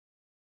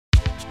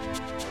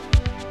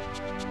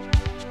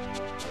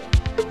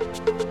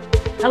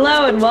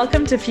Hello and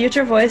welcome to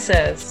Future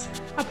Voices,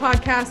 a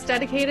podcast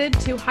dedicated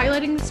to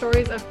highlighting the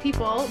stories of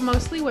people,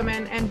 mostly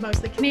women and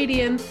mostly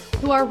Canadian,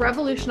 who are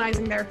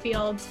revolutionizing their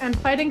fields and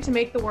fighting to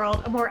make the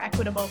world a more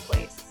equitable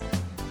place.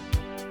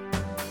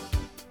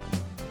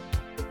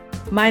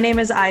 My name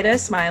is Ida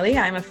Smiley.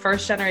 I'm a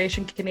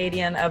first-generation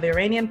Canadian of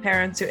Iranian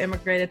parents who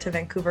immigrated to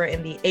Vancouver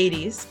in the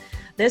 80s.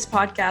 This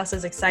podcast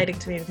is exciting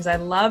to me because I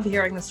love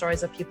hearing the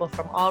stories of people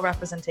from all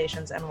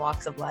representations and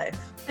walks of life.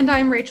 And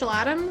I'm Rachel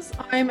Adams.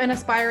 I'm an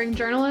aspiring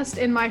journalist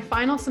in my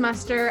final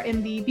semester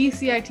in the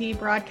BCIT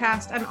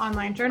Broadcast and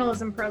Online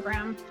Journalism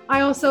program.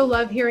 I also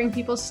love hearing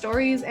people's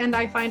stories, and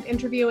I find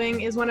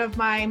interviewing is one of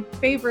my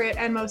favorite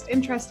and most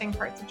interesting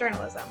parts of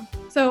journalism.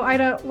 So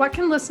Ida, what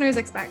can listeners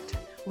expect?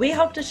 We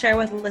hope to share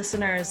with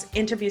listeners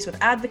interviews with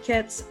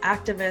advocates,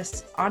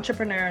 activists,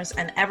 entrepreneurs,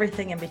 and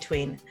everything in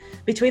between.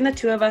 Between the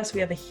two of us, we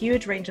have a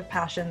huge range of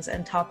passions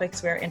and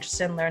topics we are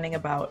interested in learning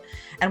about,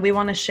 and we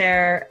want to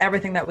share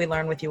everything that we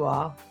learn with you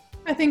all.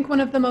 I think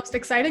one of the most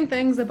exciting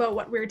things about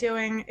what we're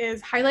doing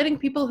is highlighting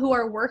people who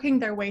are working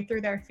their way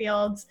through their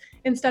fields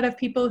instead of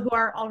people who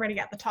are already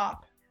at the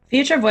top.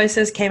 Future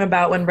Voices came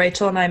about when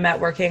Rachel and I met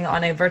working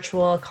on a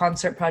virtual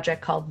concert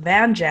project called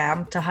Van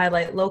Jam to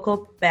highlight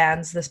local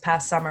bands this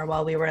past summer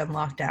while we were in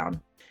lockdown.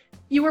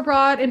 You were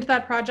brought into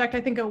that project, I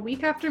think, a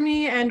week after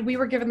me, and we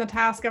were given the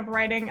task of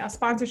writing a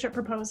sponsorship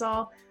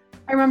proposal.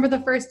 I remember the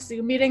first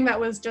Zoom meeting that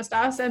was just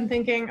us and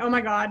thinking, oh my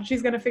God,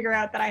 she's going to figure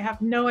out that I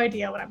have no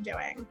idea what I'm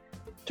doing.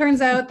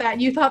 Turns out that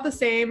you thought the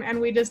same,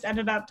 and we just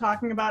ended up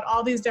talking about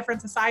all these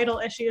different societal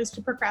issues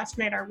to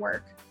procrastinate our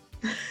work.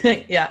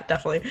 Yeah,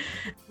 definitely.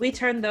 We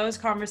turned those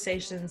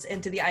conversations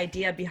into the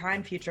idea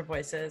behind Future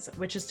Voices,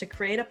 which is to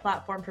create a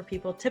platform for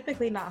people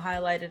typically not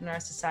highlighted in our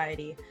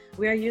society.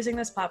 We are using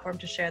this platform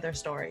to share their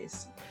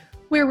stories.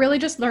 We're really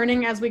just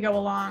learning as we go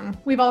along.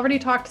 We've already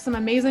talked to some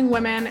amazing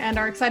women and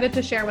are excited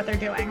to share what they're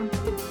doing.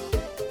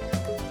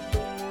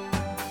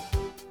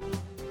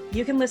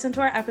 You can listen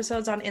to our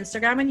episodes on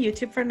Instagram and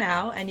YouTube for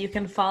now, and you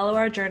can follow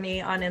our journey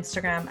on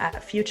Instagram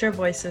at Future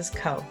Voices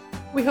Co.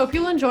 We hope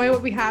you'll enjoy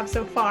what we have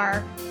so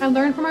far and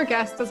learn from our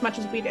guests as much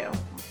as we do.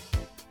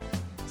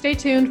 Stay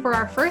tuned for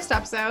our first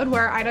episode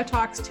where Ida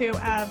talks to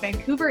a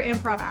Vancouver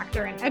improv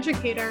actor and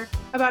educator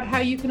about how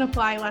you can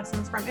apply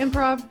lessons from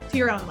improv to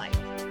your own life.